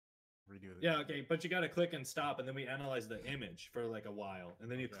do the Yeah, okay, but you gotta click and stop, and then we analyze the image for like a while,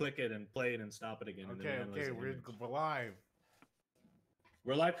 and then you click it and play it and stop it again. And then we analyze the image. We're live.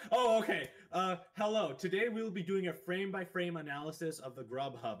 We're live. Oh, okay. Hello. Today we will be doing a frame-by-frame analysis of the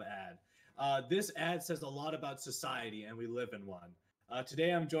Grub-Hub ad. This ad says a lot about society, and we live in one.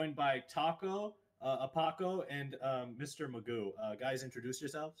 Today I'm joined by Taco, Apaco, and Mr. Magoo. Guys, introduce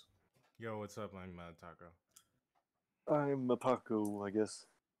yourselves. Yo, what's up? I'm Taco. I'm Apaco, I guess.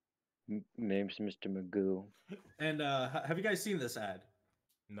 Name's Mr. Magoo. And have you guys seen this ad?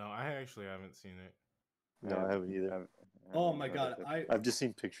 No, I actually haven't seen it. No, I haven't either. Oh my god, I've just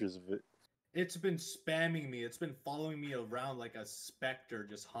seen pictures of it. It's been spamming me. It's been following me around like a specter,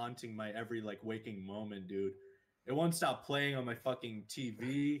 just haunting my every like waking moment, dude. It won't stop playing on my fucking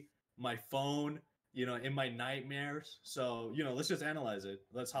TV, my phone, you know, in my nightmares. So, you know, let's just analyze it.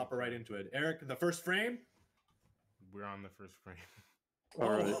 Let's hop right into it. Eric, the first frame? We're on the first frame. All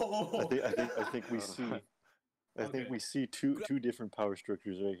right. I think we see. I think we see two different power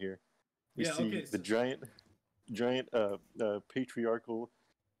structures right here. We see the giant patriarchal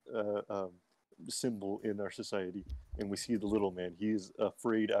symbol in our society, and we see the little man. He is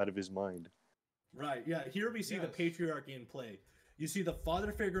afraid out of his mind. Right. Yeah. Here we see the patriarchy in play. You see the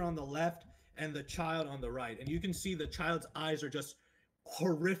father figure on the left and the child on the right, and you can see the child's eyes are just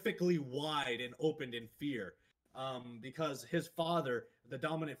horrifically wide and opened in fear. Because his father, the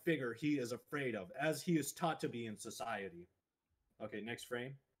dominant figure, he is afraid of, as he is taught to be in society. Okay, next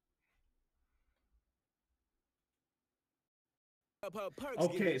frame.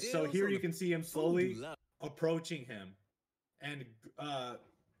 Okay, so here you can see him slowly approaching him and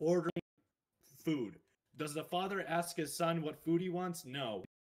ordering food. Does the father ask his son what food he wants? No.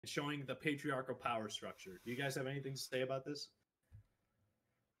 Showing the patriarchal power structure. Do you guys have anything to say about this?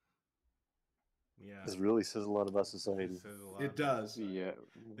 Yeah, this really says a lot about society. It does. Yeah,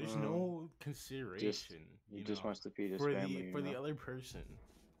 there's no consideration. He just wants to feed his for family the other person.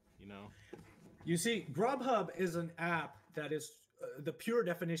 You know. You see, Grub-Hub is an app that is the pure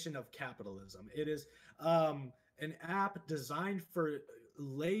definition of capitalism. It is an app designed for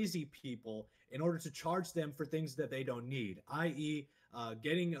lazy people in order to charge them for things that they don't need, i.e.,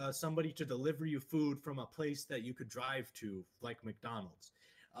 getting somebody to deliver you food from a place that you could drive to, like McDonald's.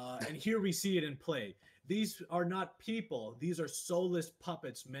 And here we see it in play. These are not people. These are soulless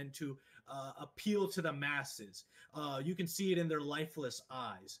puppets meant to appeal to the masses. You can see it in their lifeless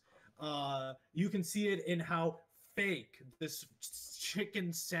eyes. You can see it in how fake this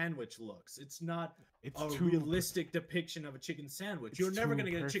chicken sandwich looks. It's not realistic depiction of a chicken sandwich. You're never going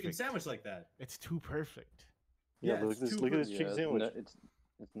to get a chicken sandwich like that. It's too perfect. Yeah, look at this chicken sandwich.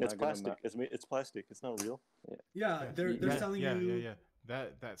 It's plastic. It's plastic. It's not real. Yeah, they're selling you. Yeah.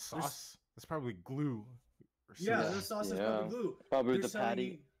 That sauce. That's probably glue. Or the sauce is probably glue. Probably the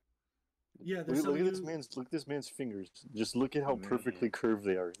patty. Yeah, look at this man's fingers. Just look at how perfectly curved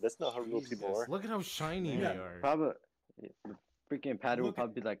they are. That's not how real people are. Look at how shiny they are. Probably the freaking patty will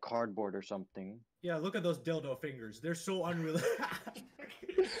probably be like cardboard or something. Yeah, look at those dildo fingers. They're so unrealistic.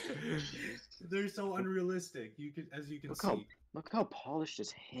 They're so unrealistic. As you can see. Look how polished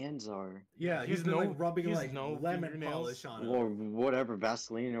his hands are. Yeah, he's like rubbing like lemon polish on or whatever,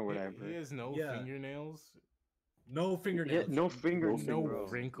 Vaseline or whatever. He has no fingernails. No fingernails. No fingernails. No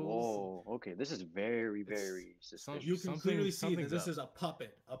wrinkles. Oh, okay. This is very, very suspicious. You can clearly see that this is a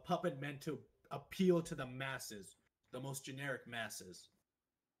puppet. A puppet meant to appeal to the masses, the most generic masses.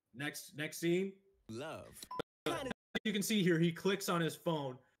 Next scene. Love. You can see here he clicks on his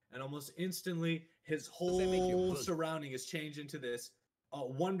phone, and almost instantly his whole surrounding is changed into this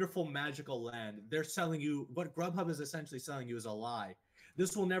wonderful magical land. They're selling you what Grub-Hub is essentially selling you is a lie.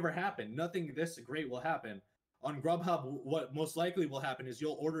 This will never happen. Nothing this great will happen. On Grub-Hub, what most likely will happen is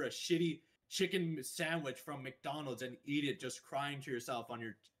you'll order a shitty chicken sandwich from McDonald's and eat it just crying to yourself on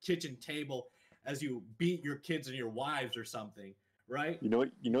your kitchen table as you beat your kids and your wives or something, right? You know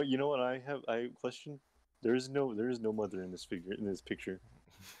what I question? There is no mother in this picture.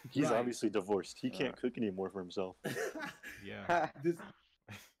 He's obviously divorced. He can't cook anymore for himself. Yeah.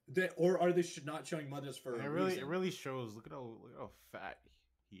 Or are they not showing mothers for a reason? It really shows. Look at how fat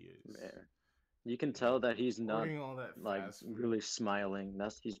he is. Man. You can tell that he's not really smiling.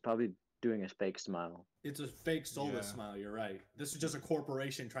 He's probably doing a fake smile. It's a fake soulless smile. You're right. This is just a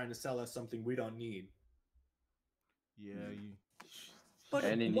corporation trying to sell us something we don't need. Yeah. But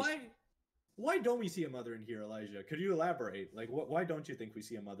why don't we see a mother in here, Elijah? Could you elaborate? Like, why don't you think we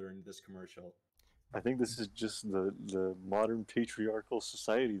see a mother in this commercial? I think this is just the modern patriarchal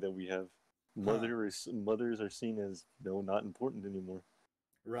society that we have. Mothers are seen as not important anymore.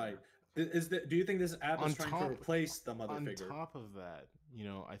 Right. Do you think this app is trying to replace the mother figure? On top of that, you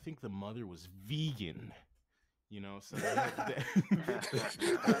know, I think the mother was vegan. You know, so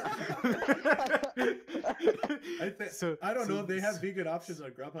I don't know. They have vegan options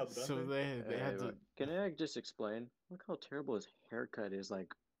on Grub-Hub, don't so they? They had to. Can I just explain? Look how terrible his haircut is.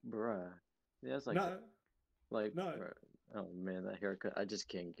 Like, bruh. That's like, no. Bruh. Oh man, that haircut. I just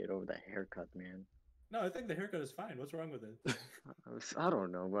can't get over that haircut, man. No, I think the haircut is fine. What's wrong with it? I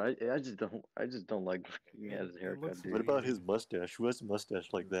don't know, but I just don't like looking at his haircut, dude. What about his mustache? Who has a mustache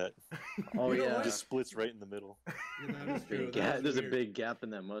like that? Oh yeah, it just splits right in the middle. There's a big gap in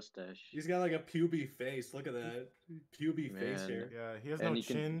that mustache. He's got like a puby face. Look at that puby face hair. Yeah, he has no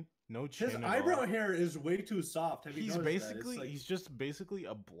chin. No chin. His eyebrow hair is way too soft. Have you he's noticed basically that? he's just basically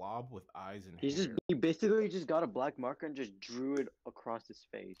a blob with eyes and hair. He basically just got a black marker and just drew it across his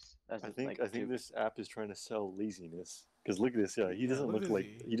face. I think this app is trying to sell laziness. Because look at this, he doesn't look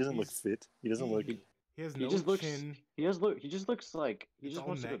like he doesn't look fit. He doesn't look. He has no chin. He just looks like he just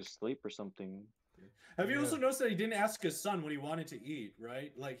wants to go to sleep or something. Have you also noticed that he didn't ask his son what he wanted to eat?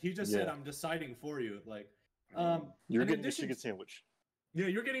 Right, like he just said, "I'm deciding for you." Like, you're getting a chicken sandwich. Yeah,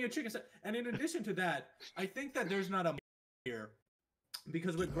 you're getting a chicken sandwich. And in addition to that, I think that there's not a here,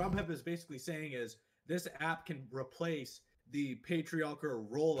 because what Grub-Hub is basically saying is this app can replace the patriarchal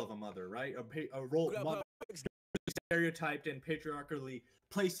role of a mother, right? A role mother stereotyped and patriarchally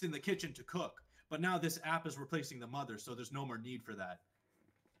placed in the kitchen to cook. But now this app is replacing the mother, so there's no more need for that.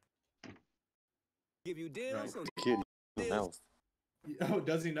 Give you deals. Right. Kid in the mouth. Oh,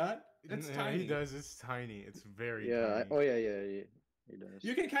 does he not? It's tiny. He does. It's tiny. It's very tiny. Oh yeah. He does.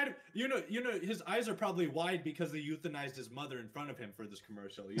 You can kind of, you know, his eyes are probably wide because they euthanized his mother in front of him for this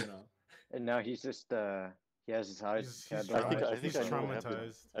commercial, you know. And now he's just, he has his eyes. I think I know what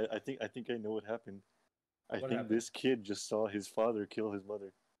happened. I think I know what happened. What happened? This kid just saw his father kill his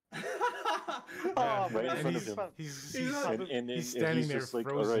mother. Right in front of him. He's standing there just like,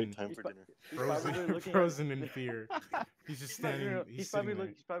 frozen. All right, time for dinner. Frozen in fear. He's just standing. He's probably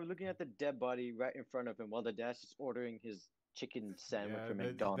looking at the dead body right in front of him while the dad's just ordering his chicken sandwich from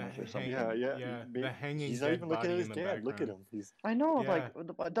McDonald's or something. Yeah. The hanging. He's not even looking at his dad. Background. Look at him. I know. Like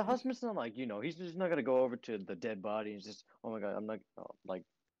the husband's not like, you know, he's just not gonna go over to the dead body and just, oh my god, I'm not like,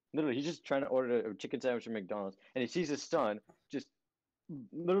 literally, he's just trying to order a chicken sandwich from McDonald's, and he sees his son just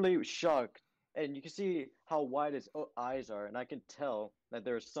literally shocked, and you can see how wide his eyes are, and I can tell that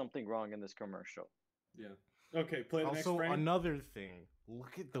there is something wrong in this commercial. Yeah. Okay. Play the next frame. Also, another thing.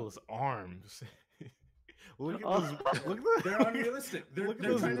 Look at those arms. Look at those. They're unrealistic. They're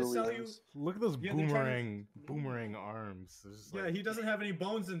trying to sell you. Look at those boomerang arms. He doesn't have any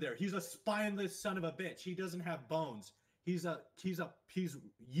bones in there. He's a spineless son of a bitch. He doesn't have bones. He's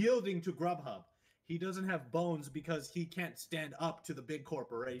yielding to Grub-Hub. He doesn't have bones because he can't stand up to the big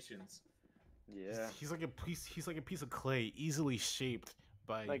corporations. Yeah. He's like a piece of clay, easily shaped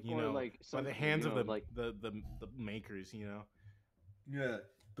by by the hands of the makers. You know. Yeah.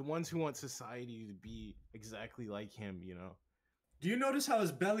 The ones who want society to be exactly like him, you know. Do you notice how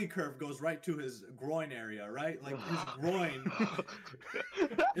his belly curve goes right to his groin area, right? Like his groin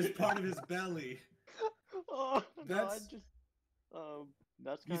is part of his belly. Oh, that's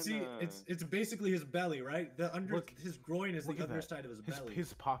you see, it's basically his belly, right? His groin is the underside of his belly.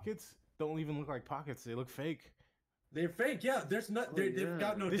 His pockets don't even look like pockets; they look fake. They're fake, yeah. They've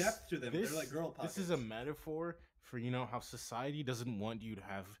got no depth to them. They're like girl pockets. This is a metaphor for how society doesn't want you to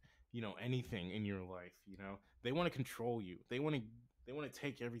have anything in your life. They want to control you. They want to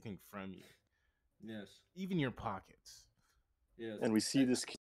take everything from you. Yes. Even your pockets. Yes. And we see this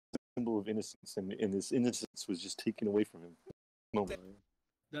symbol of innocence, and this innocence was just taken away from him.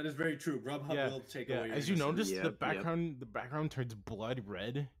 That is very true. Grub-Hub will take away your As you notice, the background turns blood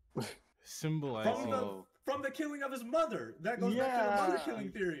red, symbolizing from the killing of his mother. That goes back to the mother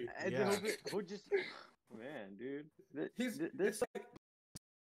killing theory. Man, dude, it's like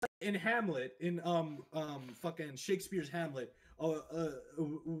in Hamlet, in fucking Shakespeare's Hamlet.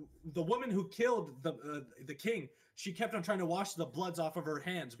 The woman who killed the king, she kept on trying to wash the bloods off of her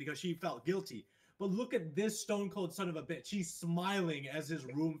hands because she felt guilty. But look at this stone cold son of a bitch. He's smiling as his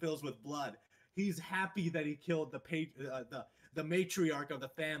room fills with blood. He's happy that he killed the matriarch of the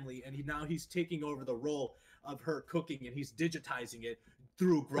family, and now he's taking over the role of her cooking, and he's digitizing it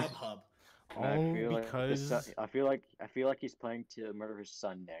through Grub-Hub. I feel like he's planning to murder his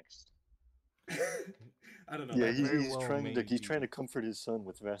son next. I don't know. Yeah, he's trying to comfort his son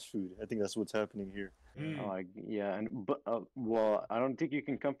with fast food. I think that's what's happening here. Well, I don't think you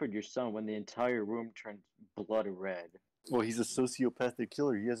can comfort your son when the entire room turns blood red. Well, he's a sociopathic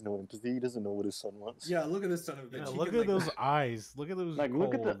killer. He has no empathy. He doesn't know what his son wants. Yeah, look at this son of a bitch. Yeah, He look can, at like, those eyes. Look at those Like, cold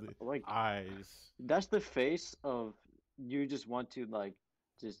look at the like. eyes. That's the face of you. Just want to like,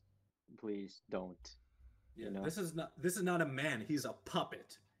 just please don't. Yeah, You know? this is not a man. He's a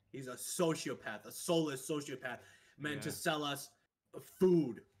puppet. He's a sociopath, a soulless sociopath meant to Yeah. sell us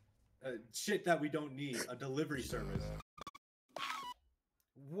food, shit that we don't need, a delivery service.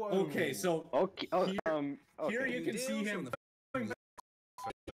 Whoa. Okay, so Okay. here, Okay. here you can see Tales him. from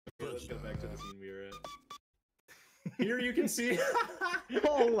Let's go back to the scene we were at. Here you can see.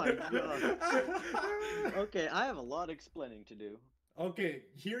 Oh my god. Okay, I have a lot of explaining to do. Okay,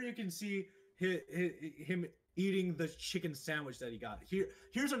 here you can see him eating the chicken sandwich that he got.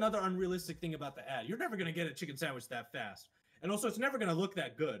 Here's another unrealistic thing about the ad. You're never gonna get a chicken sandwich that fast, and also it's never gonna look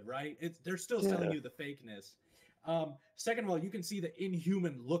that good, right? They're still selling Yeah. you the fakeness. Second of all, you can see the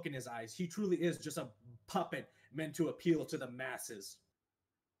inhuman look in his eyes. He truly is just a puppet meant to appeal to the masses.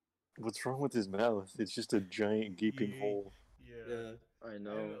 What's wrong with his mouth? It's just a giant gaping Ye- hole. Yeah. I And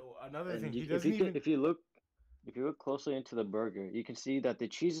know. another And thing, he if doesn't even. if you look closely into the burger, you can see that the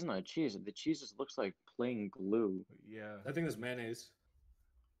cheese is not cheese. The cheese just looks like plain glue. Yeah. I think it's mayonnaise.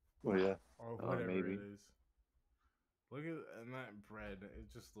 Oh yeah. Or Oh, whatever maybe. it is. Look at and that bread. It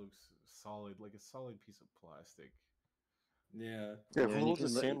just looks solid, like a solid piece of plastic. Yeah. Yeah, Yeah, who and you holds a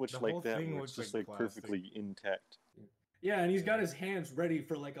can let- sandwich the whole like that thing where looks it's just like like plastic. perfectly intact? Yeah, and he's got his hands ready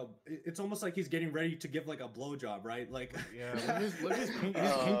for like it's almost like he's getting ready to give like a blowjob, right? Like Yeah. Look at his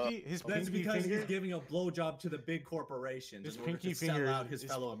pinky. His that's pinky because finger. he's giving a blowjob to the big corporations His in order pinky to sell finger out his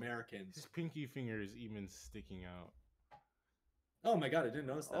is- fellow Americans. His pinky finger is even sticking out. Oh my god, I didn't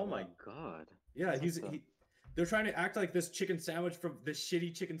notice that. Oh my Wow. god. Yeah, What the- they're trying to act like this chicken sandwich from this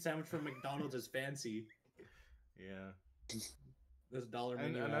shitty chicken sandwich from McDonald's is fancy. Yeah. This dollar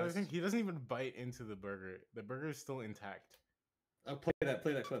And menu. another ass. thing, he doesn't even bite into the burger. The burger is still intact. Play that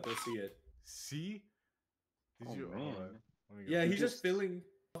clip. Let's see it. See? Did Oh, you? man. Yeah, He he's just just- filling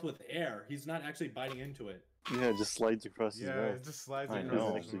with air. He's not actually biting into it. Yeah, it just slides across his Yeah, mouth. it just slides I across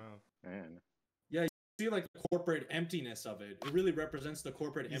know. his mouth. Man. See, like the corporate emptiness of it. It really represents the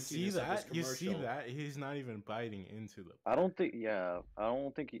corporate You see emptiness of this that? You commercial. see that? He's not even biting into the. I don't think. Yeah, I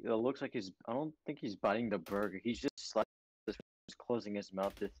don't think it looks like he's. I don't think he's biting the burger. He's just like just closing his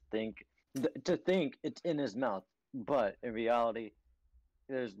mouth to think it's in his mouth, but in reality,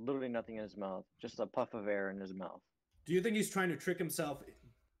 there's literally nothing in his mouth. Just a puff of air in his mouth. Do you think he's trying to trick himself?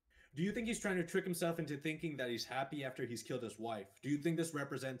 Do you think he's trying to trick himself into thinking that he's happy after he's killed his wife? Do you think this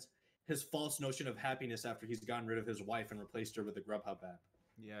represents his false notion of happiness after he's gotten rid of his wife and replaced her with the Grub-Hub app?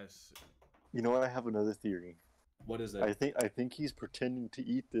 Yes. You know what? I have another theory. What is it? I think he's pretending to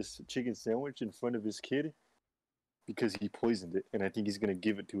eat this chicken sandwich in front of his kid because he poisoned it, and I think he's gonna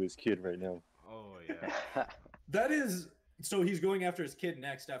give it to his kid right now. Oh yeah. That is so he's going after his kid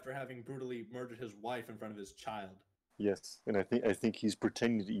next after having brutally murdered his wife in front of his child. Yes, and I think he's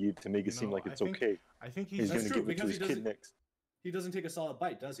pretending to eat it to make it You seem know, like I it's think- okay. I think He's he's. That's gonna true, give it to because his he kid doesn't- next. He doesn't take a solid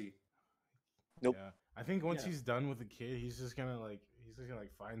bite, does he? Nope. Yeah. I think once Yeah. he's done with the kid, he's just gonna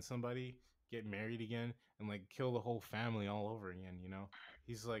find somebody, get married again, and like kill the whole family all over again. You know,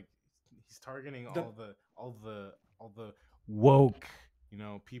 he's targeting all the woke,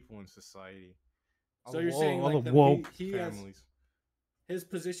 people in society. So you're saying, all like, the the woke he has- families. His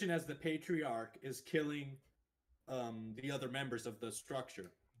position as the patriarch is killing the other members of the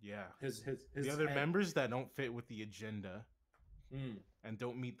structure. Yeah. His The other head. members that don't fit with the agenda Mm. and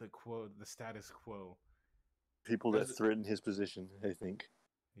don't meet the status quo. People that Does it- threaten his position, I think.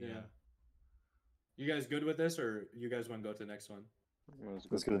 Yeah. You guys good with this, or you guys want to go to the next one?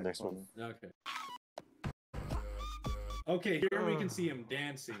 Let's go to the next one. Okay. Okay, here we can see him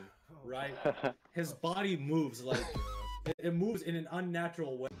dancing, right? His body moves like it moves in an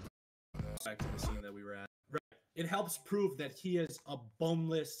unnatural way. Back to the scene that we were at. Right. It helps prove that he is a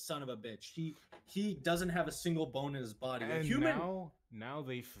boneless son of a bitch. He doesn't have a single bone in his body. A And human. now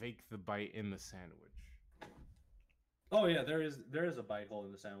they fake the bite in the sandwich. Oh yeah, there is a bite hole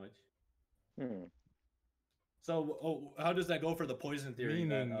in the sandwich. Hmm. So, how does that go for the poison theory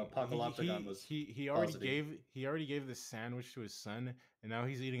Meaning, that Apocalyptagon was? he already positing? gave the sandwich to his son, and now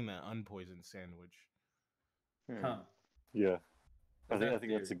he's eating the unpoisoned sandwich. Hmm. Huh. Yeah, I That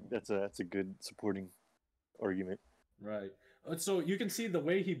think that's a good supporting argument. Right. So you can see the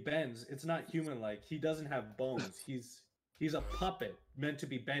way he bends. It's not human-like. He doesn't have bones. He's a puppet meant to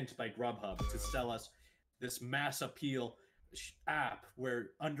be bent by Grub-Hub to sell us this mass appeal app where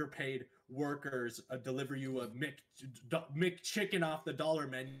underpaid workers deliver you a McChicken off the dollar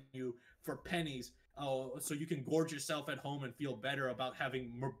menu for pennies. Oh, so you can gorge yourself at home and feel better about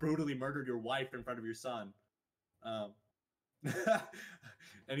having brutally murdered your wife in front of your son.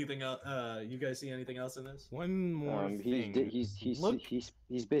 Anything else? You guys see anything else in this? One more thing. He's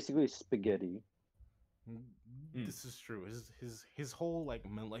he's basically spaghetti. This is true. His whole like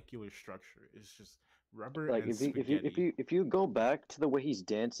molecular structure is just rubber Like and if you spaghetti. if you go back to the way he's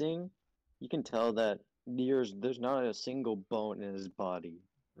dancing, you can tell that there's not a single bone in his body.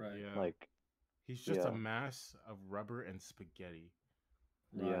 Right. Yeah. Like He's just yeah. a mass of rubber and spaghetti.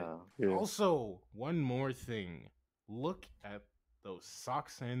 Right. yeah. Also, one more thing. Look at those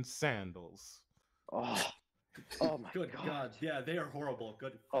socks and sandals. Oh, oh my Good god. God. Yeah, they are horrible.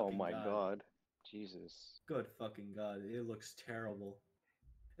 Good. Oh Fucking my god. Jesus. Good fucking God. It looks terrible.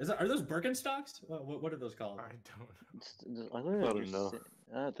 Are those Birkenstocks? What are those called? I don't know. I think I don't know.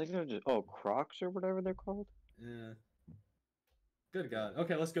 I think they're just Crocs or whatever they're called. Yeah. Good God.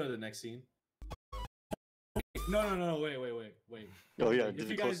 Okay, let's go to the next scene. No. Wait. Oh yeah, If it did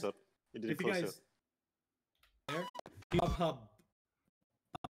you a close guys- up. It did a If you close up. guys there, Grub-Hub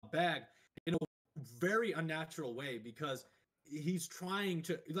bag in a very unnatural way because he's trying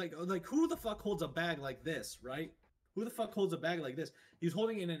to like who the fuck holds a bag like this, right? Who the fuck holds a bag like this? He's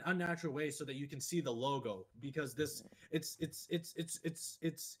holding it in an unnatural way so that you can see the logo because this it's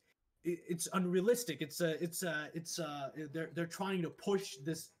unrealistic. They're trying to push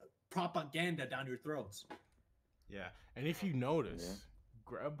this propaganda down your throats. Yeah, and if you notice,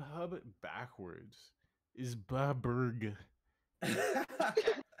 Grubhub backwards is Baberg.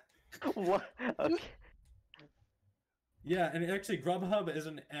 What? Okay. Yeah, and actually, Grub-Hub is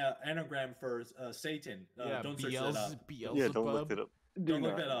an anagram for Satan. Yeah, Don't search that up. Yeah, don't look it up. Don't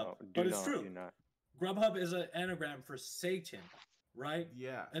look that up. But it's true. Do not. Grub-Hub is an anagram for Satan, right?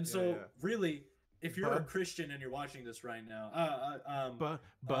 Yeah. And yeah, so, yeah. really, if you're a Bub- Christian and you're watching this right now,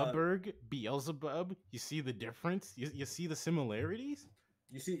 Baberg, Beelzebub. You see the difference? You see the similarities?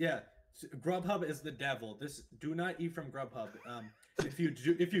 you see, yeah, Grub-Hub is the devil. Do not eat from Grub-Hub. If you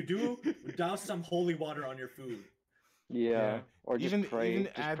do, douse some holy water on your food. Yeah. Or just Even pray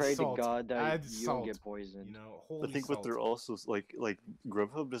add to salt. God that Add you salt. don't get poisoned. You know, I holy think salt. what they're also like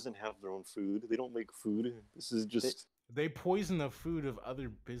Grubhub doesn't have their own food. They don't make food. This is just They poison the food of other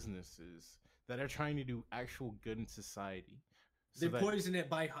businesses that are trying to do actual good in society. They poison it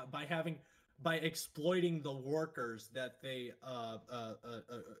by exploiting the workers that they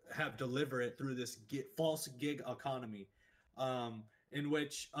have deliver it through this false gig economy, in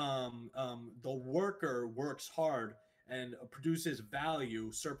which the worker works hard and produces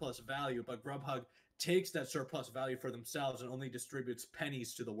value, surplus value, but Grubhub takes that surplus value for themselves and only distributes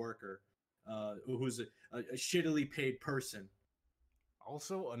pennies to the worker, who's a shittily paid person.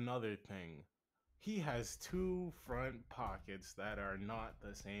 Also, another thing, he has two front pockets that are not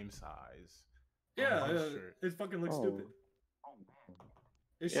the same size. Yeah, on his shirt. it fucking looks Oh. stupid.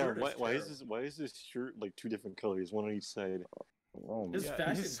 His yeah. shirt is Why is terrible. why is this shirt like two different colors, one on each side? Oh His Yeah,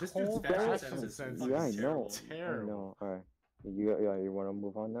 fashion, his this whole dude's fashion fashion sense is sense fucking Yeah, I know. terrible. I know. All right. You want to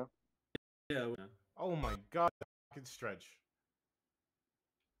move on now? Yeah. Oh my god, I can stretch.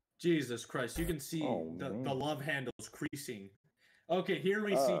 Jesus Christ, you can see Oh, the man. love handles creasing. Okay, here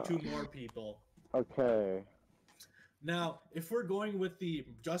we see two more people. Okay. Now, if we're going with the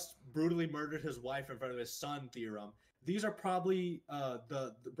just brutally murdered his wife in front of his son theorem, these are probably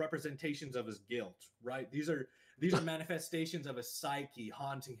the representations of his guilt, right? These are manifestations of his psyche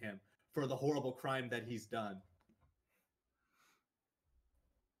haunting him for the horrible crime that he's done.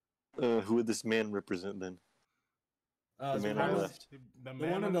 Who would this man represent then? The man one on the on- left. The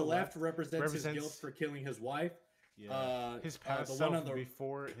one on the left represents his guilt represents- for killing his wife. Yeah. His past the self one on the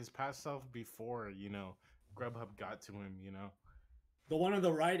before, you know, Grubhub got to him, you know. the one on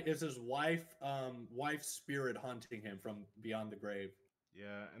the right is his wife's spirit haunting him from beyond the grave.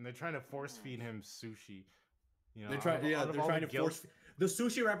 Yeah, and they're trying to force feed him sushi. You know, They're trying, out of they're all trying the to guilt- force. The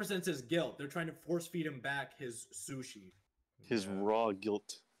sushi represents his guilt. They're trying to force feed him back his sushi. His Yeah. raw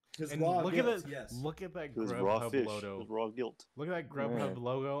guilt. His And raw look guilt. at that! Yes. Look at that His raw Grubhub fish. logo. His raw guilt. Look at that Grubhub Yeah.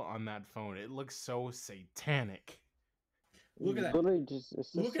 logo on that phone. It looks so satanic. Look at that. Literally just,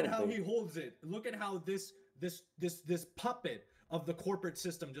 it's just Look at so how big. he holds it. Look at how this puppet of the corporate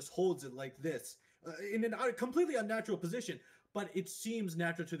system just holds it like this, in a completely unnatural position. But it seems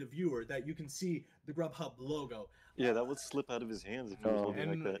natural to the viewer that you can see the Grubhub logo. Yeah, that would slip out of his hands if he was Oh. holding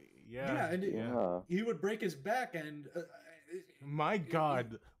And like that. Yeah, and Yeah. he would break his back and. My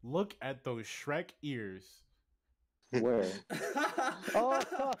God, look at those Shrek ears. Where?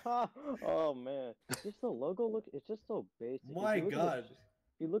 Oh, oh man. Just the logo look, it's just so basic. If My you look at God.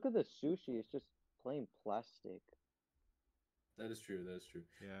 If you look at the sushi, it's just plain plastic. That is true. That is true.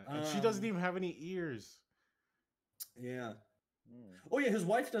 Yeah, and she doesn't even have any ears. Yeah. Mm. Oh yeah, his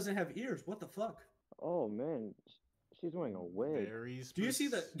wife doesn't have ears. What the fuck? Oh man. She's wearing a wig. Very Do you see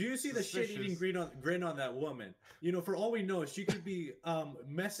the shit-eating grin on that woman? You know, for all we know, she could be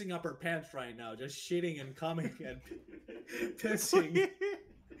messing up her pants right now, just shitting and coming and pissing.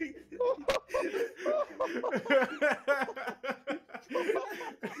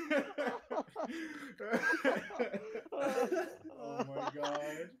 Oh my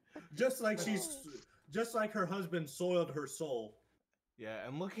god! Just like her husband soiled her soul. Yeah,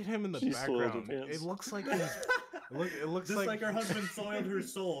 and look at him in the She soiled her background. pants. It looks like he's it looks Just like, like her husband soiled her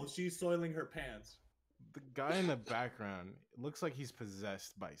soul, she's soiling her pants. the guy in the background. It looks like he's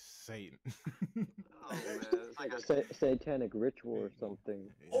possessed by Satan. Oh man, it's like a satanic ritual or something.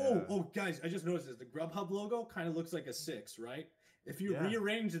 Oh, guys, I just noticed this. The Grub-Hub logo kind of looks like a 6, right? If you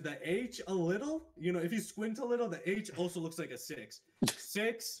rearrange the H a little, you know, if you squint a little, the H also looks like a 6.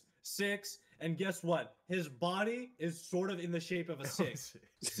 6, 6, and guess what? His body is sort of in the shape of a 6.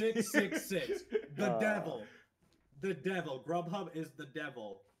 6, 6, 6. The devil. The devil. Grub-Hub is the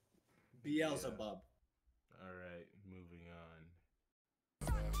devil. Beelzebub. All right, moving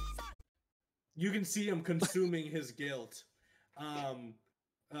on. You can see him consuming his guilt.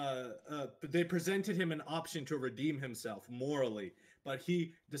 They presented him an option to redeem himself morally, but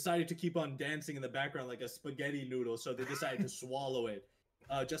he decided to keep on dancing in the background like a spaghetti noodle. So they decided to swallow it,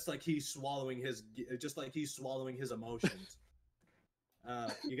 just like he's swallowing his emotions.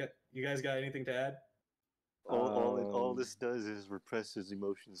 You guys got anything to add? All this does is repress his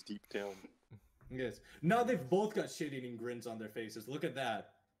emotions deep down. Yes. Now they've both got shit-eating grins on their faces. Look at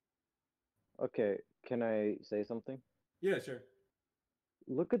that. Okay, can I say something? Yeah, sure.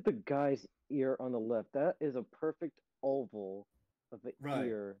 Look at the guy's ear on the left. That is a perfect oval of an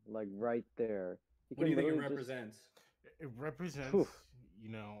ear, like right there. What do you think it represents? It represents, you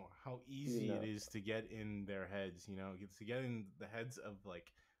know, how easy it is to get in their heads. You know, to get in the heads of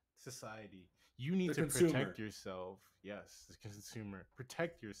like society. You need to protect yourself. Yes, the consumer.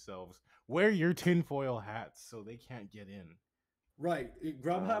 Protect yourselves. Wear your tinfoil hats so they can't get in. Right.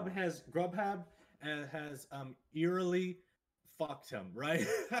 Grub-Hub has eerily fucked him, right?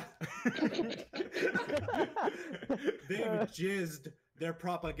 They've jizzed their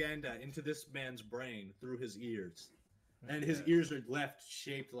propaganda into this man's brain through his ears. And his ears are left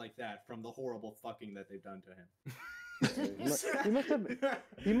shaped like that from the horrible fucking that they've done to him.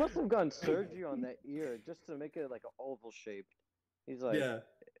 He must have gotten surgery on that ear just to make it like an oval shape. He's like,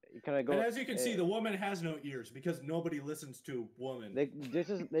 can I go? And as you can see, the woman has no ears because nobody listens to woman. They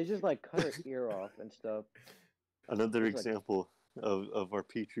just like cut her ear off and stuff. Another example of our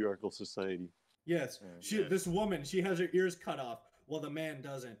patriarchal society. Yes, this woman, she has her ears cut off while the man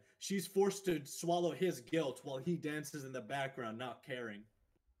doesn't. She's forced to swallow his guilt while he dances in the background, not caring.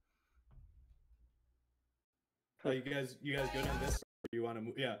 You guys good on this? Or you want to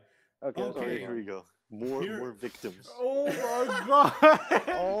move? Yeah. Okay. Here we go. More victims. Oh my god!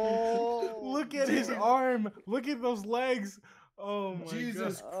 Oh, look at his arm. Look at those legs. Oh my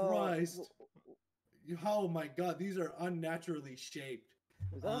Jesus Christ! Oh my god, these are unnaturally shaped.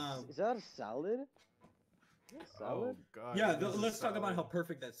 Is that a salad? Is that salad? Oh god. Yeah, let's talk about how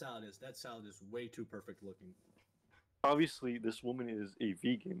perfect that salad is. That salad is way too perfect looking. Obviously, this woman is a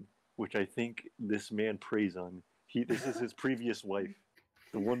vegan, which I think this man preys on. This is his previous wife,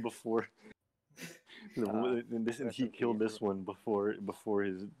 the one before. And he killed this one before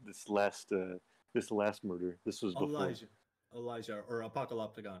this last murder. This was before Elijah or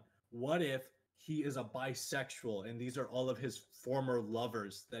Apocalypticon. What if he is a bisexual and these are all of his former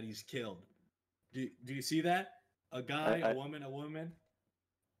lovers that he's killed? Do you see that? A guy, a woman.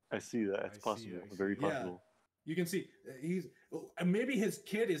 I see that. It's possible. Very possible. Yeah. You can see maybe his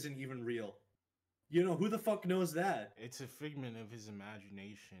kid isn't even real. You know, who the fuck knows that? It's a figment of his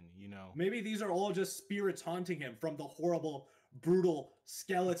imagination, you know. Maybe these are all just spirits haunting him from the horrible, brutal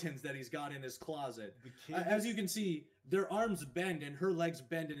skeletons that he's got in his closet. As you can see, their arms bend and her legs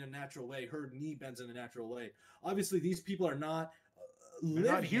bend in a natural way. Her knee bends in a natural way. Obviously, these people are not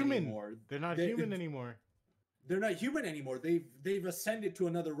human anymore. They're not human anymore. They're not human anymore. They've ascended to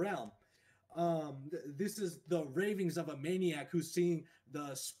another realm. This is the ravings of a maniac who's seeing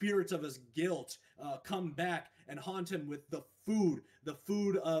the spirits of his guilt come back and haunt him with the food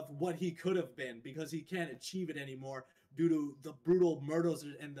of what he could have been, because he can't achieve it anymore due to the brutal murders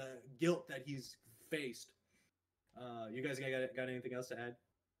and the guilt that he's faced. You guys got anything else to add?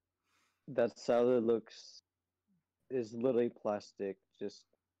 That salad is literally plastic.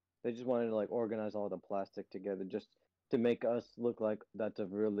 They just wanted to like organize all the plastic together just to make us look like that's a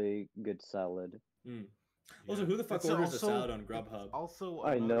really good salad. Also, who the fuck orders a salad on Grub-Hub? Also,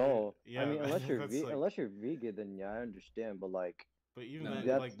 I know. Yeah, I mean, unless you're like... vegan, then yeah, I understand. But like, but even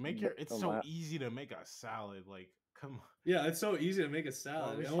then, like, it's so easy to make a salad. Like, Come on. Yeah, it's so easy to make a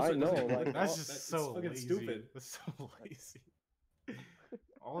salad. Well, It I also know, doesn't like, look That's all- just it's so fucking lazy. stupid. That's so lazy.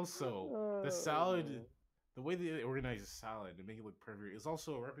 Also, the Oh, salad, man. the way they organize a salad to make it look perfect is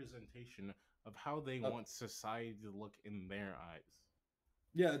also a representation of how they want society to look in their eyes.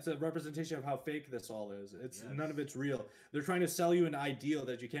 Yeah, it's a representation of how fake this all is. It's none of Yes. it's real. They're trying to sell you an ideal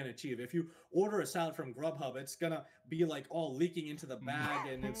that you can't achieve. If you order a salad from Grubhub, it's gonna be like all leaking into the bag,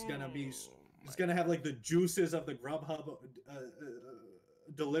 and it's gonna be it's gonna have like the juices of the Grubhub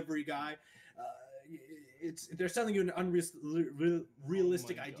delivery guy. They're selling you an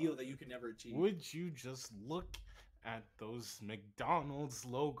unrealistic my ideal God. that you can never achieve. Would you just look at those McDonald's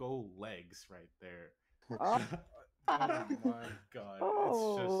logo legs right there? Ah. Oh my God!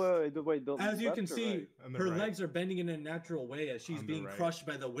 Oh, wait, the As you left can or see, right? On the her right. legs are bending in a natural way as she's On the being right. crushed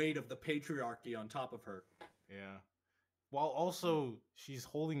by the weight of the patriarchy on top of her. Yeah. While also she's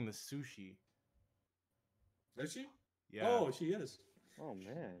holding the sushi. Is she? Yeah. Oh, she is. Oh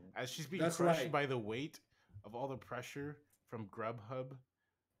man. As she's being That's crushed right. by the weight of all the pressure from Grubhub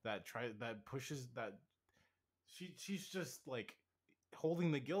that pushes that she's just like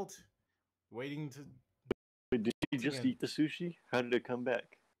holding the guilt, waiting to Wait, did you just again. eat the sushi? How did it come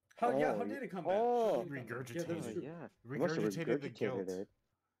back? How Oh, did it come back? oh. How did it come back? Yeah, that's Regurgitated. true. Yeah. It must have regurgitated the guilt. regurgitated it.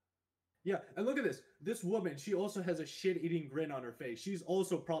 Yeah, and look at this. This woman, she also has a shit-eating grin on her face. She's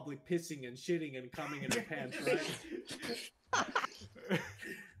also probably pissing and shitting and coming in her pants, right?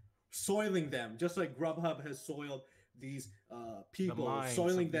 Soiling them, just like Grubhub has soiled these people, minds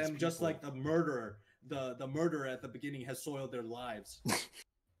soiling of these them just people. like the murderer. The murderer at the beginning has soiled their lives.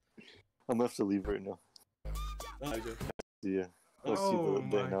 I'm gonna have to leave right now. Oh, Yeah, I'll Oh see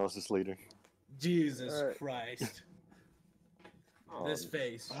the my. analysis later. Jesus Alright. Christ. Oh, This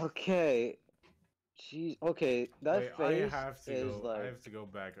face. Okay. Jeez. Okay, that Wait, face I have to is go. like. I have to go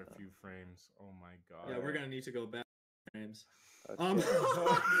back a few frames. Oh my God. Yeah, we're gonna need to go back. Frames. Okay.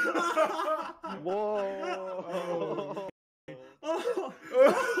 Whoa. Oh.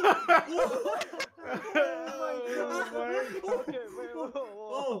 Okay, wait, whoa,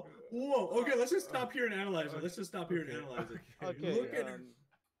 whoa. Whoa. Okay, let's just stop here and analyze it. Let's just stop here and analyze it. Okay. Look at her.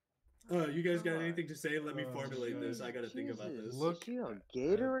 You guys got anything to say? Let me Oh, formulate this. Jesus. I gotta think about this. Look Is she a at-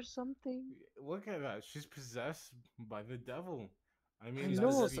 gator or something? Look at that. She's possessed by the devil. I mean, She's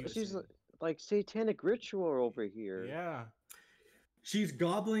that's No, possessed. she's like satanic ritual over here. yeah. She's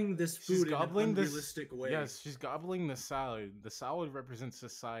gobbling this She's food in gobbling an this. unrealistic way. Yes, she's gobbling the salad. The salad represents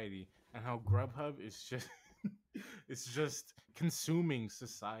society, and how Grubhub is just, it's just consuming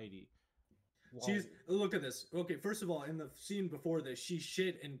society. She's look at this. Okay, first of all, in the scene before this, she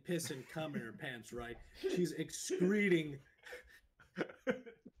shit and piss and cum in her pants, right? She's excreting.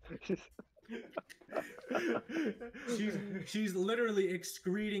 She's literally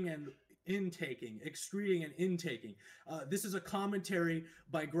excreting and intaking. This is a commentary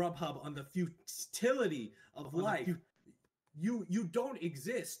by Grubhub on the futility of life. You don't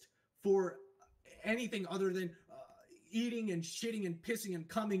exist for anything other than eating and shitting and pissing and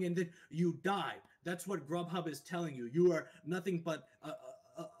coming, and then you die. That's what Grubhub is telling you. You are nothing but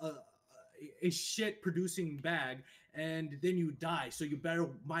a shit producing bag, and then you die. So you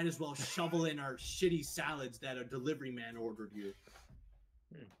might as well shovel in our shitty salads that a delivery man ordered you.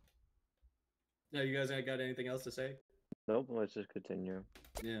 Now, you guys got anything else to say? Nope, let's just continue.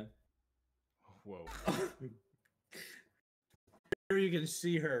 Yeah. Whoa. Here you can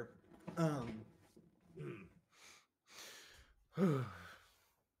see her.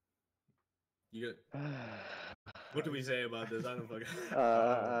 You got, what do we say about this? I don't fucking.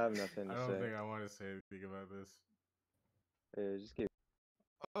 I have nothing I to don't say. think I want to say anything about this. Just keep.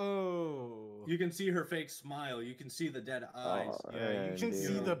 Oh. You can see her fake smile. You can see the dead eyes. Oh, Yeah, you can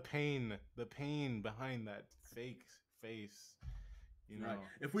see yeah. the pain behind that fake face. You know, Right.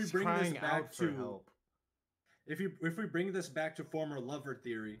 If we she's bring this crying back out for to help. if we bring this back to former lover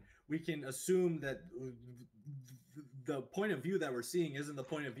theory, we can assume that the point of view that we're seeing isn't the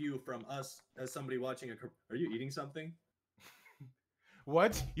point of view from us as somebody watching a. Are you eating something,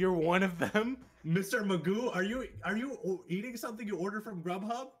 What? You're one of them? Mr. Magoo? Are you eating something you ordered from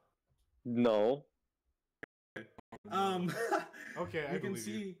Grubhub? No. Okay, I you can believe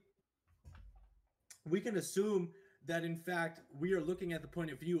you. see. We can assume that in fact we are looking at the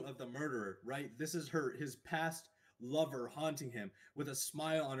point of view of the murderer, right? This is his past lover haunting him with a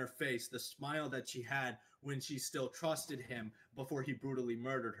smile on her face, the smile that she had when she still trusted him before he brutally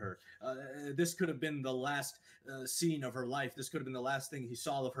murdered her. This could have been the last scene of her life. This could have been the last thing he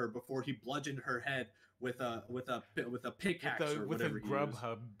saw of her before he bludgeoned her head with a pickaxe or With a whatever he used.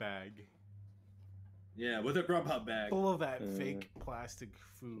 Grubhub bag Yeah, with a Grubhub bag. full of that fake plastic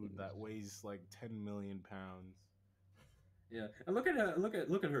food that weighs like 10 million pounds. Yeah, and look at her. Look at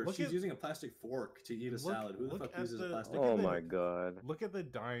her. Look She's at- using a plastic fork to eat a Look- salad. Who the look fuck at uses a the- plastic? look at Oh the- my god. Look at the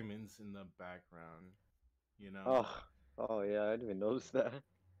diamonds in the background. You know. Oh, oh yeah, I didn't even notice that.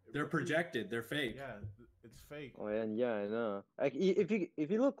 They're projected. They're fake. Yeah, it's fake. Oh yeah, I know. Like if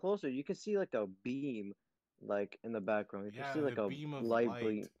you look closer, you can see like a beam, like in the background. You can Yeah, see like the a beam of light light.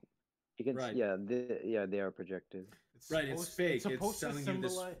 beam. You can Right. yeah, they are projected. Right, it's fake. It's supposed to telling you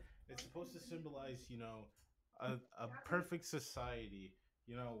this- symbolize. It's supposed to symbolize, a perfect society,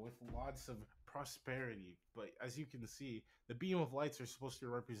 with lots of prosperity. But as you can see, the beam of lights are supposed to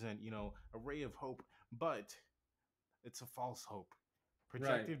represent, a ray of hope. But it's a false hope,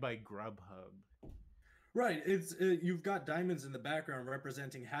 projected by Grub-Hub. Right, it's you've got diamonds in the background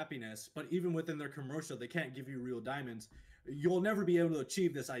representing happiness, but even within their commercial, they can't give you real diamonds. You'll never be able to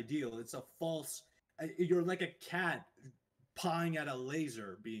achieve this ideal. It's a false. You're like a cat pawing at a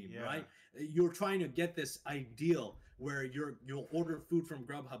laser beam, Yeah. right? You're trying to get this ideal where you'll order food from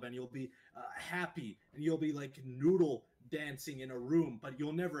Grubhub and you'll be happy and you'll be like noodle dancing in a room, but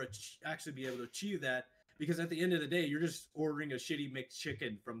you'll never actually be able to achieve that because at the end of the day, you're just ordering a shitty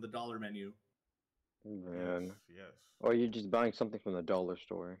McChicken from the dollar menu. Man. Yes. Or you're just buying something from the dollar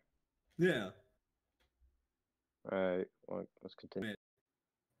store. Yeah. Alright, well, let's continue.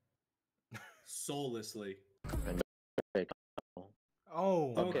 Soullessly.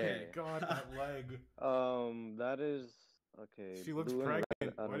 Oh, Okay. my God, that leg. That is okay. She looks blue and red,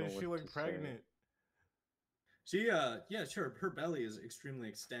 pregnant. I don't Why know does she what look to say. pregnant? She yeah, sure. Her belly is extremely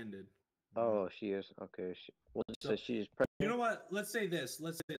extended. Oh, she is okay. Well, it So- says she is You pregnant. know what? Let's say this.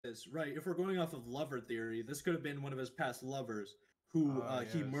 Right. If we're going off of lover theory, this could have been one of his past lovers who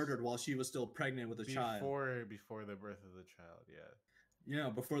he Yes. murdered while she was still pregnant with a child. Before the birth of the child, yeah. Yeah,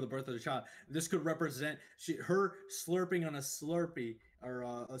 before the birth of the child. This could represent her slurping on a Slurpee or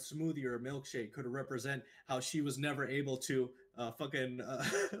a smoothie or a milkshake could represent how she was never able to fucking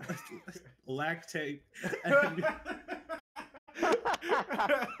lactate.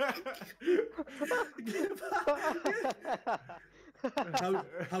 And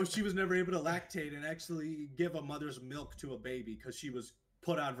how she was never able to lactate and actually give a mother's milk to a baby because she was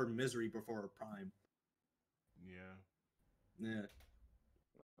put out of her misery before her prime. Yeah. Yeah.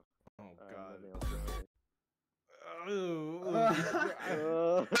 Oh Alright, God. moving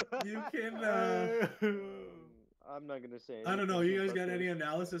Oh. You can. I'm not gonna say. I don't know. anything You guys about got any this.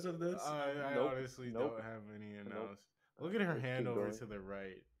 analysis of this? I Nope. honestly Nope. don't have any Nope. analysis. Look at her Let's hand keep over going. to the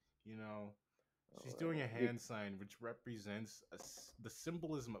right. She's Oh, doing a you- hand sign which represents the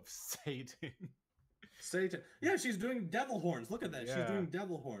symbolism of Satan. Satan. Yeah, she's doing devil horns. Look at that. Yeah. She's doing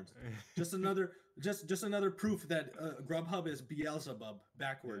devil horns. Just another proof that Grubhub is Beelzebub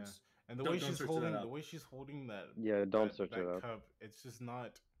backwards. And the Don't- way don't she's search holding that the up. way she's holding that Yeah, don't that, search that it up. cup, it's just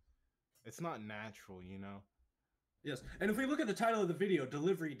not natural, Yes. And if we look at the title of the video,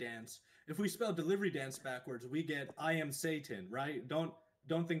 Delivery Dance, if we spell Delivery Dance backwards, we get I am Satan, right? Don't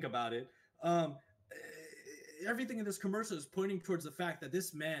think about it. Everything in this commercial is pointing towards the fact that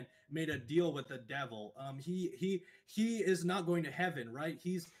this man made a deal with the devil. He is not going to heaven, right?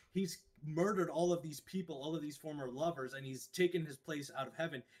 He's murdered all of these people, all of these former lovers, and he's taken his place out of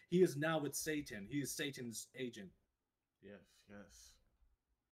heaven. He is now with Satan. He is Satan's agent. Yes, yes.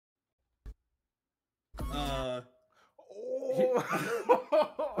 Oh.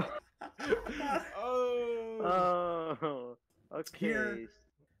 Oh, okay.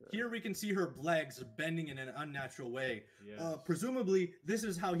 Here we can see her legs bending in an unnatural way. Yes. Presumably, this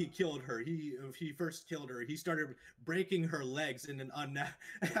is how he killed her. If he first killed her, he started breaking her legs in an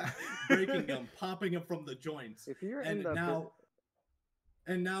breaking them, popping them from the joints. If you're And in that now,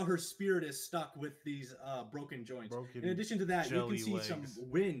 and now her spirit is stuck with these broken joints. Broken In addition to that, you can jelly see some legs.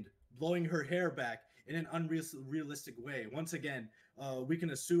 wind blowing her hair back in an unrealistic way. Once again, we can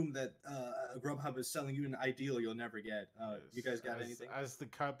assume that Grubhub is selling you an ideal you'll never get. You guys got anything? As the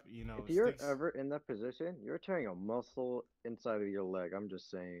cup, if you're sticks- ever in that position, you're tearing a muscle inside of your leg. I'm just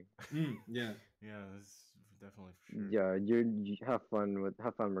saying. Yeah. Yeah, that's definitely for sure. Yeah, you have fun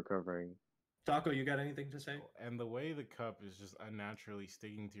recovering. Taco, you got anything to say? And the way the cup is just unnaturally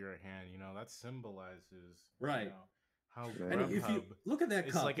sticking to your hand, that symbolizes Right. How And And if you Grubhub look at that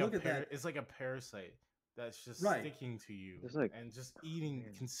is cup, like look at that. it's like a parasite that's just Right. sticking to you It's like- and just eating,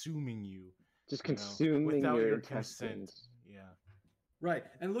 man. consuming you. Just you know, consuming without your your consent. intestines. Yeah. Right.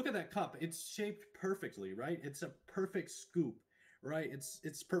 And look at that cup. It's shaped perfectly, right? It's a perfect scoop, right?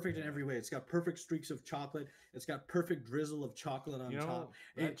 It's perfect in every way. It's got perfect streaks of chocolate. It's got perfect drizzle of chocolate on You know, top.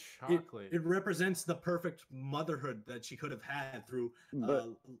 that It, chocolate. it represents the perfect motherhood that she could have had through But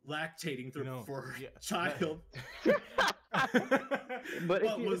lactating through for her yeah, child. but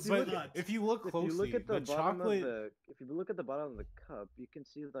What was but not? if you look if closely, you look at the, bottom chocolate. of the if you look at the bottom of the cup, you can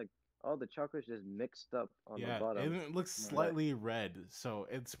see like all the chocolate's just mixed up on the Yeah, bottom. it looks Right. slightly red, so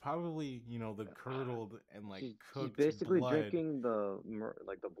it's probably the curdled and like She's cooked basically blood, drinking the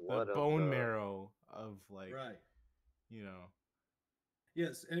like the the blood of bone the. marrow of like Right. you know.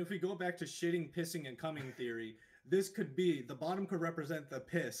 Yes, and if we go back to shitting, pissing, and coming theory, this could be the bottom could represent the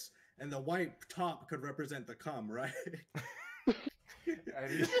piss, and the white top could represent the cum, right?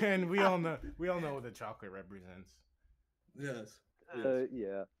 And we all know what the chocolate represents. Yes.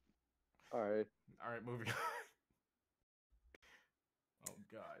 Yeah. All right. All right, moving on. Oh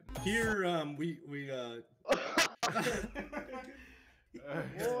God. Here, we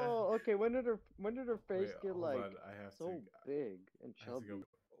Whoa. Okay. When did her face Wait, get hold like on, I have so to. big and I have to chubby? go.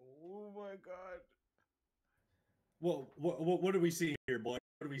 Oh my God. well, what are we seeing here, boy?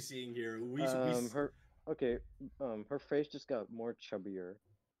 What are we seeing here? Her face just got more chubbier.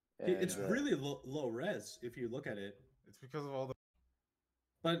 It's and, really low res if you look at it, It's because of all the.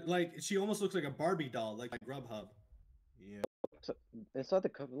 but like she almost looks like a Barbie doll, like Grubhub. Yeah. inside the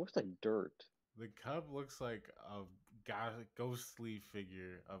cup it looks like dirt. The cup looks like a ghostly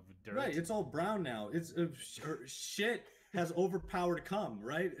figure of dirt. Right, it's all brown now. It's her shit has overpowered cum,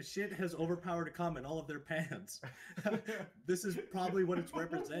 right? Shit has overpowered cum in all of their pants. This is probably what it's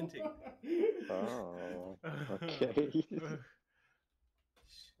representing. Oh, okay.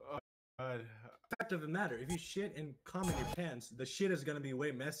 Oh, God. Fact of the matter, if you shit and cum in your pants, the shit is gonna be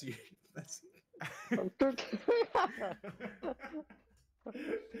way messier.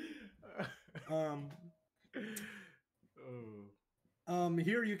 um,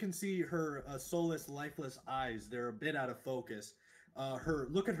 Here you can see her soulless, lifeless eyes. They're a bit out of focus.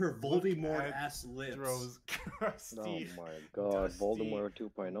 Look at her Voldemort ass lips. Throws crusty. Oh my god, dusty Voldemort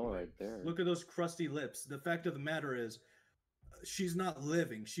 2.0 right there. Look at those crusty lips. The fact of the matter is, she's not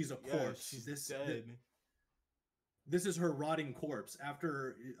living. She's a corpse. She's dead. This is her rotting corpse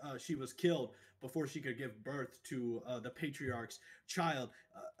after she was killed before she could give birth to the patriarch's child.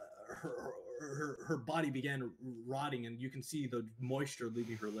 Her body began rotting, and you can see the moisture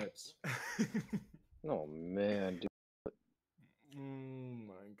leaving her lips. Oh man, dude. Oh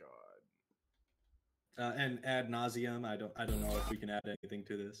my God. And ad nauseum. I don't know if we can add anything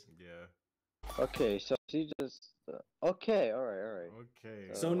to this. Yeah. Okay, so she just. Okay, all right. Okay.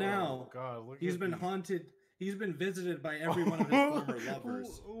 So now God, look he's at been these- haunted. He's been visited by every one of his former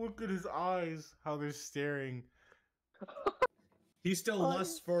lovers. Look at his eyes, how they're staring. He still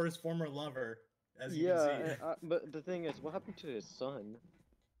lusts for his former lover, as you can see. But the thing is, what happened to his son?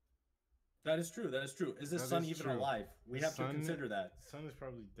 That is true. That is true. Is his That son is even true. alive? We His have to consider that. Son is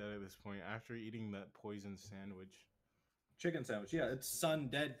probably dead at this point after eating that poison sandwich. Chicken sandwich. Yeah, it's son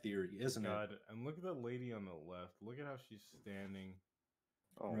dead theory, isn't God, and look at the lady on the left. Look at how she's standing.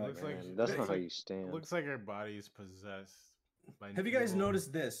 Oh Right. man, Looks like that's not how you stand. Looks like her body is possessed by it? Have you guys evil.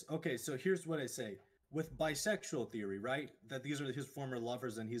 noticed this? Okay, so here's what I say. With bisexual theory, right? That these are his former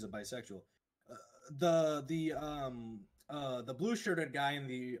lovers and he's a bisexual. The blue shirted guy in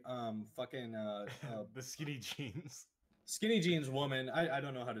the the skinny jeans. skinny jeans woman. I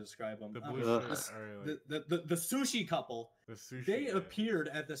don't know how to describe them. The blue Ugh. shirt. Or like, The sushi couple. the sushi. They guy. appeared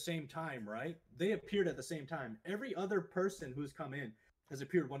at the same time, right? They appeared at the same time. Every other person who's come in has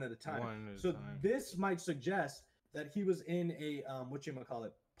appeared one at a time. One at a So time. this might suggest that he was in a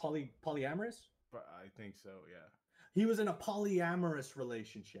polyamorous. But I think so. Yeah. He was in a polyamorous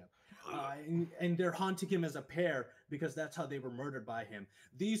relationship, and they're haunting him as a pair because that's how they were murdered by him.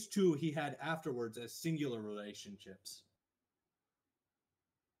 These two he had afterwards as singular relationships.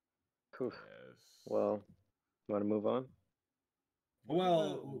 Oof. Yes. Well, want to move on?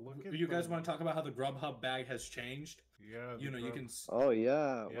 Well, Look at you guys the- want to talk about how the Grubhub bag has changed? Yeah. You know, you Grub- can. Oh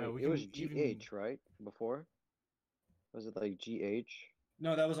yeah, Yeah, wait, we it was can even- GH right before. Was it like GH?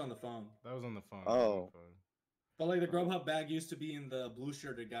 No, that was on the phone. That was on the phone. Oh. But like the Grubhub bag used to be in the blue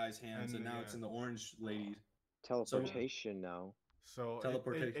shirted guy's hands, and And, now it's yeah. in the orange lady. Teleportation now. So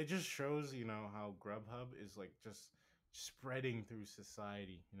Teleportation. it just shows, how Grubhub is like just spreading through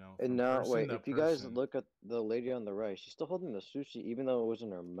society, And from now, person wait, to if you guys person. look at the lady on the right, she's still holding the sushi, even though it was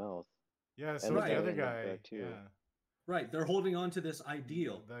in her mouth. Yeah, so and the the guy other in the guy, back, too. yeah, Right, they're holding on to this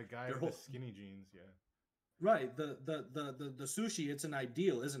ideal. the guy They're with the hol- skinny jeans, yeah. Right, the sushi, it's an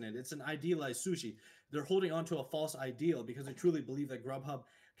ideal, isn't it? It's an idealized sushi. They're holding on to a false ideal because they truly believe that Grubhub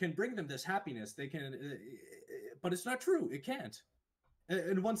can bring them this happiness. They can, but it's not true. It can't.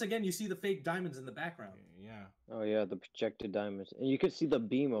 And once again, you see the fake diamonds in the background. Yeah. Oh yeah, the projected diamonds, and you can see the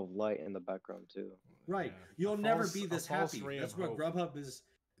beam of light in the background too. Right. Yeah. You'll A never false- be a this false happy. ray That's of what hope. Grubhub is.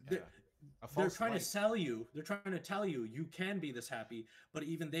 Yeah. A They're false trying light. to sell you. They're trying to tell you you can be this happy, but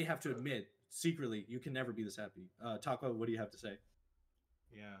even they have to admit secretly you can never be this happy. Taco, what do you have to say?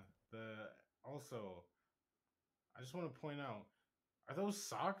 Yeah. Also, I just want to point out, are those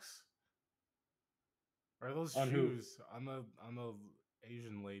socks? Or are those On who? shoes on the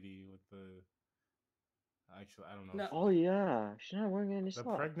Asian lady with the? Actually, I don't know. No. Oh yeah, she's not wearing any The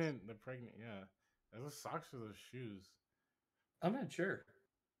socks. pregnant. Yeah. Are those socks or those shoes? I'm not sure.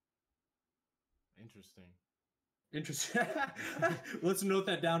 Interesting. Interesting. Let's note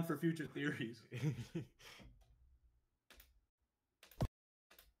that down for future theories.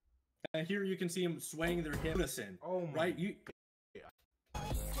 And here you can see him swaying their hip. Listen, Oh my. right? You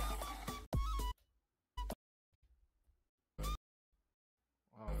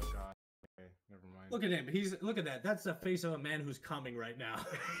Oh god. Okay, never mind. look at him. Look at that. That's the face of a man who's coming right now.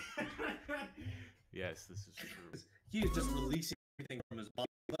 Yes, this is true. He is just releasing everything from his body.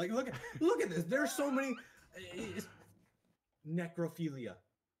 Like look at this. There's so many it's necrophilia.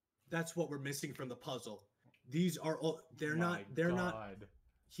 That's what we're missing from the puzzle. These are all they're not God.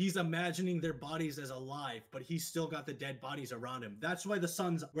 he's imagining their bodies as alive, but he's still got the dead bodies around him. That's why the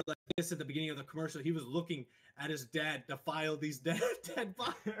sons were like this at the beginning of the commercial. He was looking at his dad defile these dead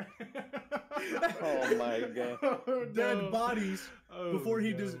bodies. Oh my god. Oh, Dead no. bodies Oh, before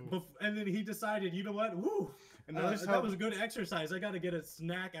he no. does, and then he decided, you know what? Woo! And notice That was a good exercise. I got to get a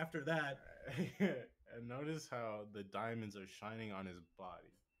snack after that. And notice how the diamonds are shining on his body.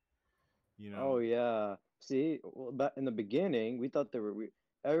 You know. Oh yeah. See, well, back in the beginning, we thought they were.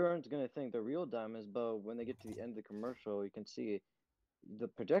 Everyone's gonna think they're real diamonds, but when they get to the end of the commercial, you can see the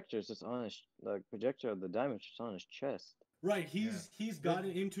projector's just on his, the projector of the diamond's just on his chest. Right. He's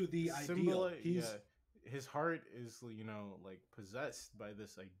gotten into the ideal. His heart is, you know, like possessed by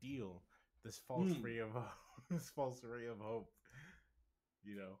this ideal, this false ray of this false ray of hope.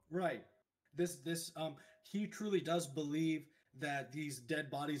 You know. Right. This he truly does believe that these dead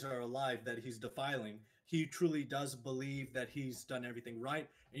bodies are alive that he's defiling. He truly does believe that he's done everything right,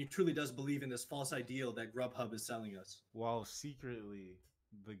 and he truly does believe in this false ideal that Grubhub is selling us. While secretly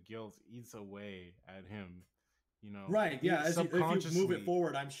the guilt eats away at him. You know. Right, yeah. If you move it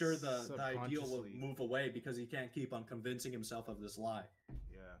forward, I'm sure the ideal will subconsciously. move away because he can't keep on convincing himself of this lie.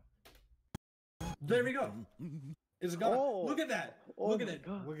 Yeah. There we go. It's gone. Oh. Look at that. Oh Look at my that.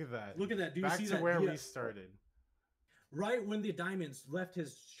 God. Look at that. Look at that. Do you Back see to that? where Yeah. we started. Right when the diamonds left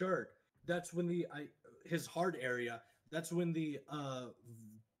his shirt, that's when his heart area, that's when the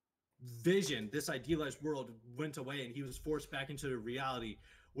vision, this idealized world, went away, and he was forced back into reality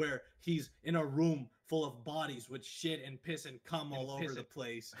where he's in a room full of bodies with shit and piss and cum all over the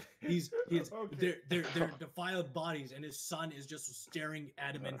place. He's Okay. they're defiled bodies, and his son is just staring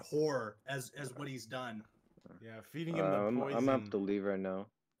at him in horror as what he's done. Yeah, feeding him the I'm poison. gonna have to leave right now.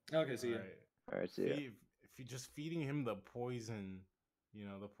 Okay, see ya. Alright. All right, see ya. If you just feeding him the poison, you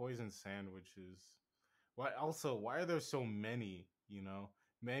know, the poison sandwiches. Why are there so many? You know,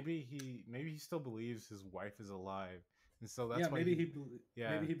 maybe he still believes his wife is alive, and so that's why maybe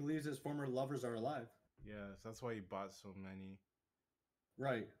yeah. maybe he believes his former lovers are alive. Yeah, so that's why he bought so many.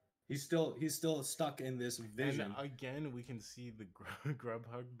 Right. He's still stuck in this vision. And again, we can see the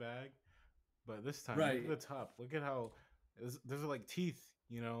Grub-Hub bag, but this time Right. look at the top. Look at how there's like teeth,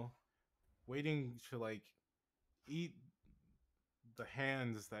 you know, waiting to like eat the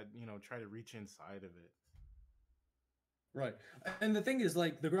hands that, you know, try to reach inside of it. Right. And the thing is,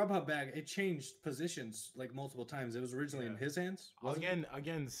 like, the Grubhub bag, it changed positions like multiple times. It was originally in Yeah. his hands. wasn't it?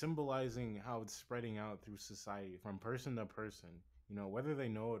 Again, symbolizing how it's spreading out through society from person to person, you know, whether they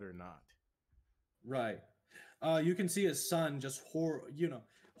know it or not. Right. You can see his son just horrifically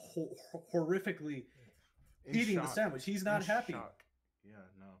In eating the shock. sandwich. He's not In happy. shock. Yeah,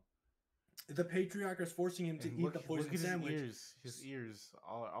 no. The patriarch is forcing him to And eat the poison at sandwich. His ears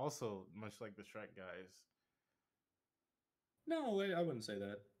are also much like the Shrek guys. No, I wouldn't say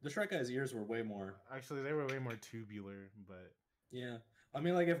that. The Shrek guy's ears were way more. Actually, they were way more tubular, but Yeah. I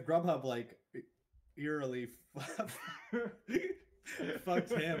mean, like, if Grubhub, like, eerily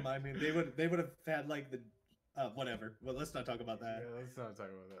fucked him, I mean, they would have had, like, the... whatever. Well, let's not talk about that. yeah, let's not talk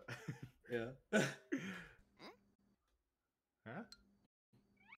about that. Yeah. Huh?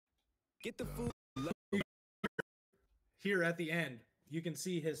 Get the food. Here at the end, you can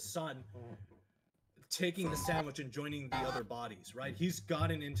see his son taking the sandwich and joining the other bodies, right? He's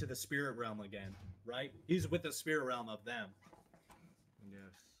gotten into the spirit realm again, right? He's with the spirit realm of them.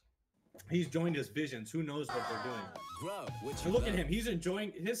 Yes. He's joined his visions. Who knows what they're doing? Grub, what you And look at love? him. He's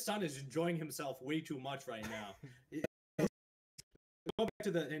enjoying. His son is enjoying himself way too much right now. Go back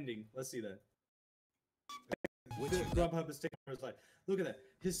to the ending. Let's see that. What you love? Grubhub is taking over his life. Look at that.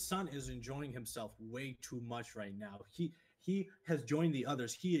 His son is enjoying himself way too much right now. He has joined the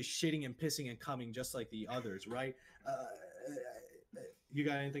others. He is shitting and pissing and coming just like the others, right? You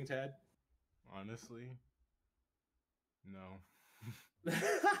got anything to add? Honestly, no.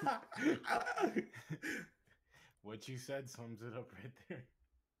 What you said sums it up right there.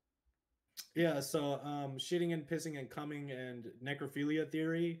 Yeah, so shitting and pissing and coming and necrophilia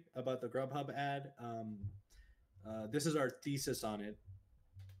theory about the Grubhub ad. This is our thesis on it.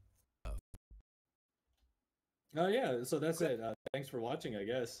 Oh yeah, so that's it. Thanks for watching, I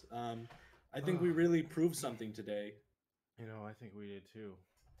guess. I think we really proved something today. You know, I think we did too.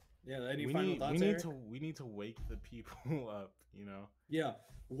 Yeah, any final thoughts, Eric? We need to wake the people up, you know. Yeah,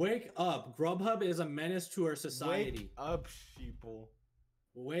 wake up. Grubhub is a menace to our society. Wake up, people.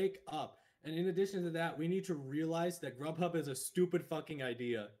 Wake up. And in addition to that, we need to realize that Grubhub is a stupid fucking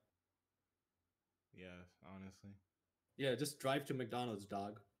idea. Yeah, honestly. Yeah, just drive to McDonald's,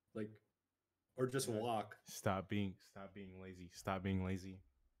 dog. Like, or just Yeah. walk. Stop being lazy. Stop being lazy.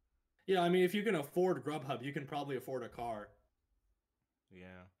 Yeah, I mean, if you can afford Grubhub, you can probably afford a car.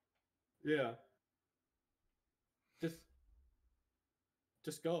 Yeah. Yeah.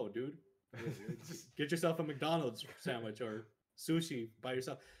 Just go, dude. Just get yourself a McDonald's sandwich or sushi by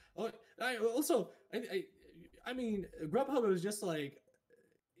yourself. Oh, I mean, Grubhub was just like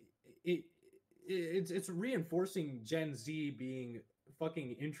it's reinforcing Gen Z being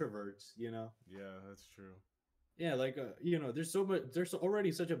fucking introverts, you know? Yeah, that's true. Yeah, like you know, there's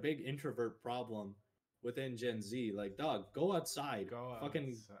already such a big introvert problem within Gen Z. Like, dog, go outside. Go fucking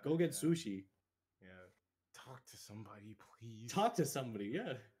outside, go get yeah. sushi. Yeah. Talk to somebody, please. Talk to somebody,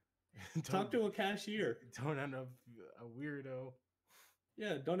 yeah. Talk to a cashier. Don't end up a weirdo.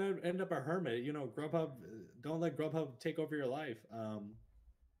 Yeah, don't end up a hermit. You know, Grubhub. Don't let Grubhub take over your life.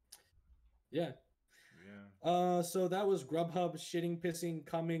 Yeah. Yeah. So that was Grubhub shitting, pissing,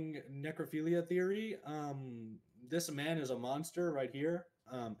 coming necrophilia theory. This man is a monster right here.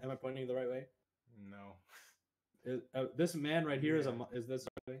 Am I pointing the right way? No. This man right here is Yeah. is this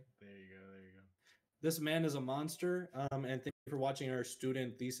way? There you go. There you go. This man is a monster. And thank you for watching our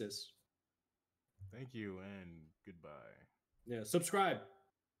student thesis. Thank you and goodbye. Yeah, subscribe.